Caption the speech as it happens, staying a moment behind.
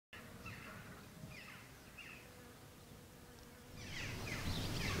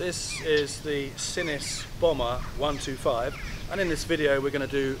This is the Sinnis Bomber 125, and in this video we're going to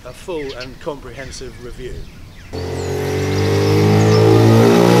do a full and comprehensive review.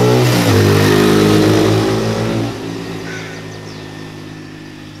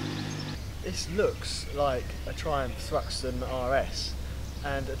 This looks like a Triumph Thruxton RS,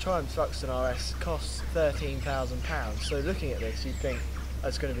 and a Triumph Thruxton RS costs £13,000, so looking at this you'd think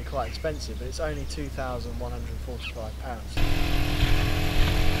that's going to be quite expensive, but it's only £2,145.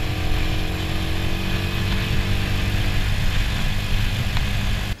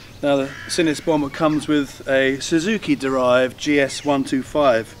 Now the Sinnis Bomber comes with a Suzuki-derived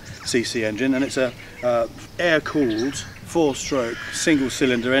GS125cc engine, and it's a air-cooled 4-stroke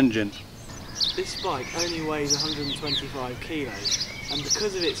single-cylinder engine. This bike only weighs 125 kilos, and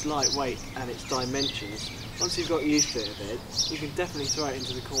because of its lightweight and its dimensions, once you've got used to it a bit, you can definitely throw it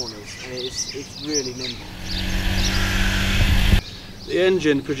into the corners, and it's really nimble. The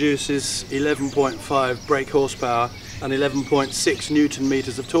engine produces 11.5 brake horsepower and 11.6 Newton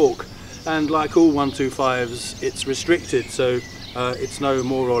meters of torque, and like all 125s it's restricted, so it's no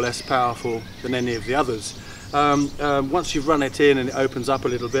more or less powerful than any of the others. Once you've run it in and it opens up a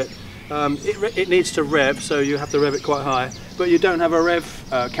little bit, it needs to rev, so you have to rev it quite high, but you don't have a rev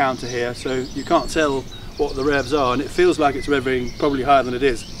counter here, so you can't tell what the revs are, and it feels like it's revving probably higher than it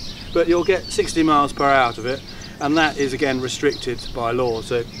is, but you'll get 60 miles per hour out of it, and that is again restricted by law.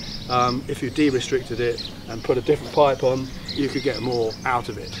 So if you de-restricted it and put a different pipe on, you could get more out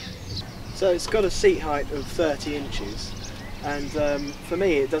of it. So it's got a seat height of 30 inches, and for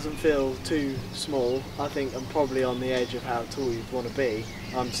me it doesn't feel too small. I think I'm probably on the edge of how tall you'd want to be.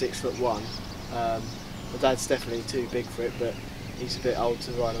 I'm 6'1". My dad's definitely too big for it, but he's a bit old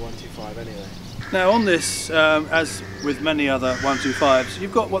to ride a 125 anyway. Now on this, as with many other 125s,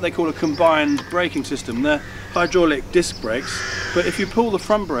 you've got what they call a combined braking system. They're hydraulic disc brakes, but if you pull the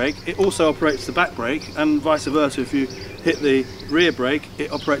front brake, it also operates the back brake, and vice versa. If you hit the rear brake, it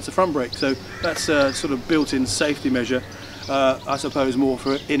operates the front brake. So that's a sort of built-in safety measure, I suppose more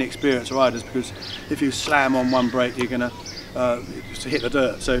for inexperienced riders, because if you slam on one brake, you're going to hit the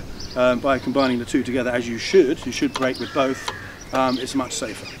dirt. So by combining the two together, as you should brake with both, it's much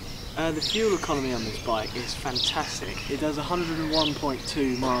safer. The fuel economy on this bike is fantastic. It does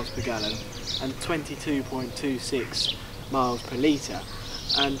 101.2 miles per gallon and 22.26 miles per litre,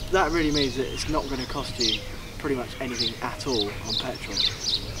 and that really means that it's not going to cost you pretty much anything at all on petrol.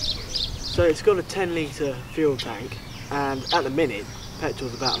 So it's got a 10 litre fuel tank, and at the minute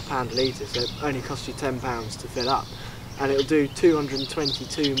petrol's about £1 a litre, so it only costs you £10 to fill up, and it'll do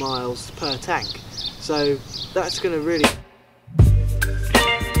 222 miles per tank, so that's going to really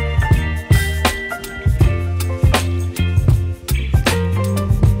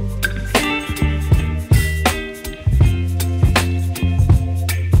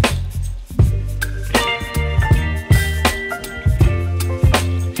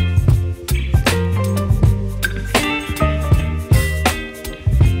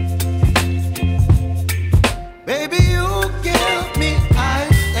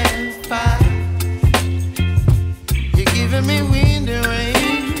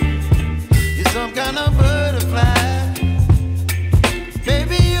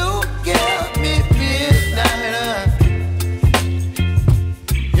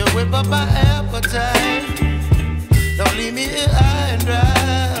my appetite. Don't leave me here high and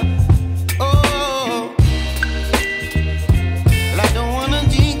dry. Oh, well, I don't wanna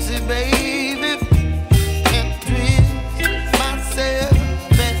jinx it, baby, and twist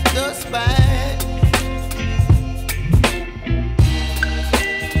myself at the spine.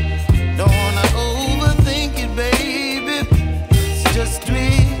 Don't wanna overthink it, baby. It's just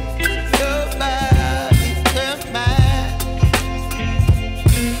twist your body and mine.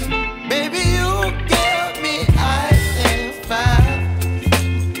 Baby, you give me ice and fire.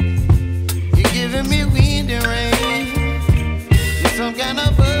 You're giving me wind and rain. You're some kind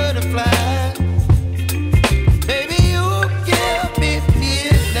of butterfly. Baby, you give me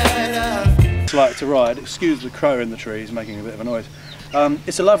midnight. It's like to ride. Excuse the crow in the trees making a bit of a noise.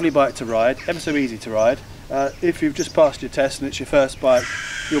 It's a lovely bike to ride, ever so easy to ride. If you've just passed your test and it's your first bike,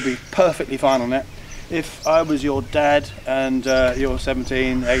 you'll be perfectly fine on it. If I was your dad and you're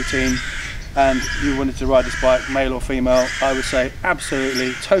 17, 18 and you wanted to ride this bike, male or female, I would say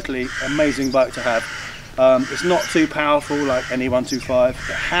absolutely, totally amazing bike to have. It's not too powerful like any 125,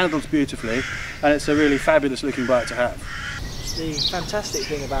 it handles beautifully, and it's a really fabulous looking bike to have. The fantastic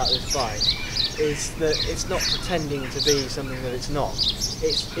thing about this bike is that it's not pretending to be something that it's not.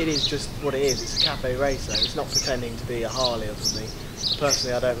 It is just what it is. It's a cafe racer. It's not pretending to be a Harley or something.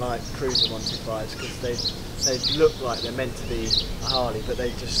 Personally, I don't like cruiser 125s because they look like they're meant to be a Harley, but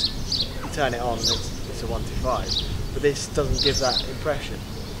they just, you turn it on and it's a 125. But this doesn't give that impression.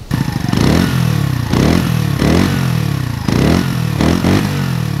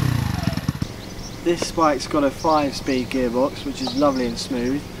 This bike's got a 5-speed gearbox, which is lovely and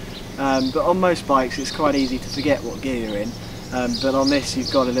smooth, but on most bikes it's quite easy to forget what gear you're in, but on this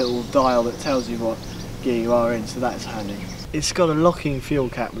you've got a little dial that tells you what gear you are in, so that's handy. It's got a locking fuel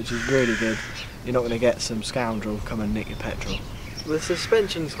cap, which is really good. You're not going to get some scoundrel come and nick your petrol. The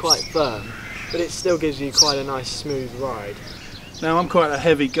suspension's quite firm, but it still gives you quite a nice smooth ride. Now I'm quite a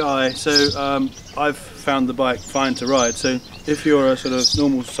heavy guy, so I've found the bike fine to ride. So if you're a sort of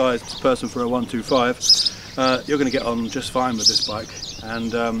normal sized person for a 125, you're going to get on just fine with this bike.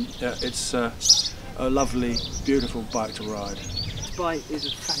 And yeah, it's a lovely, beautiful bike to ride. This bike is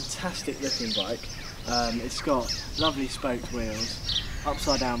a fantastic looking bike. It's got lovely spoked wheels,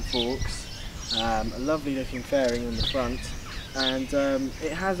 upside down forks, a lovely looking fairing in the front, and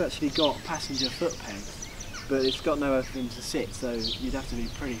it has actually got passenger foot pegs. But it's got nowhere for them to sit, so you'd have to be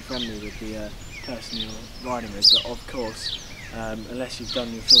pretty friendly with the person you're riding with. But of course, unless you've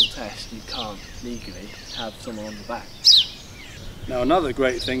done your full test, you can't legally have someone on the back. Now another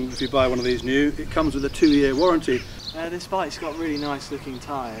great thing, if you buy one of these new, it comes with a 2-year warranty. This bike's got really nice looking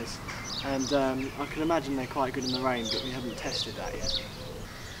tyres, and I can imagine they're quite good in the rain, but we haven't tested that yet.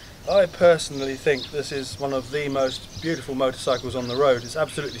 I personally think this is one of the most beautiful motorcycles on the road. It's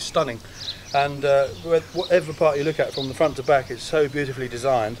absolutely stunning, and whatever part you look at from the front to back, it's so beautifully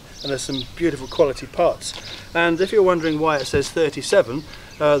designed, and there's some beautiful quality parts. And if you're wondering why it says 37,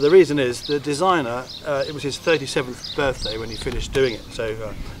 the reason is the designer, it was his 37th birthday when he finished doing it,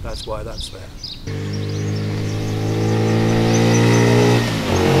 so that's why that's there.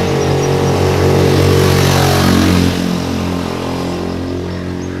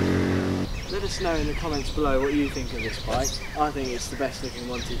 Let us know in the comments below what you think of this bike. I think it's the best looking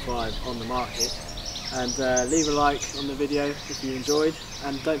 125 on the market. And leave a like on the video if you enjoyed,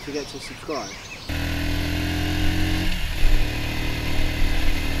 and don't forget to subscribe.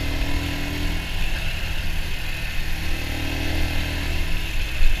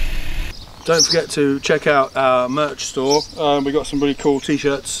 Don't forget to check out our merch store. We've got some really cool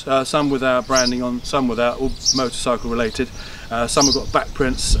t-shirts, some with our branding on, some without, all motorcycle related. Some have got back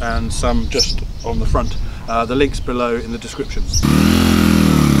prints and some just on the front. The link's below in the description.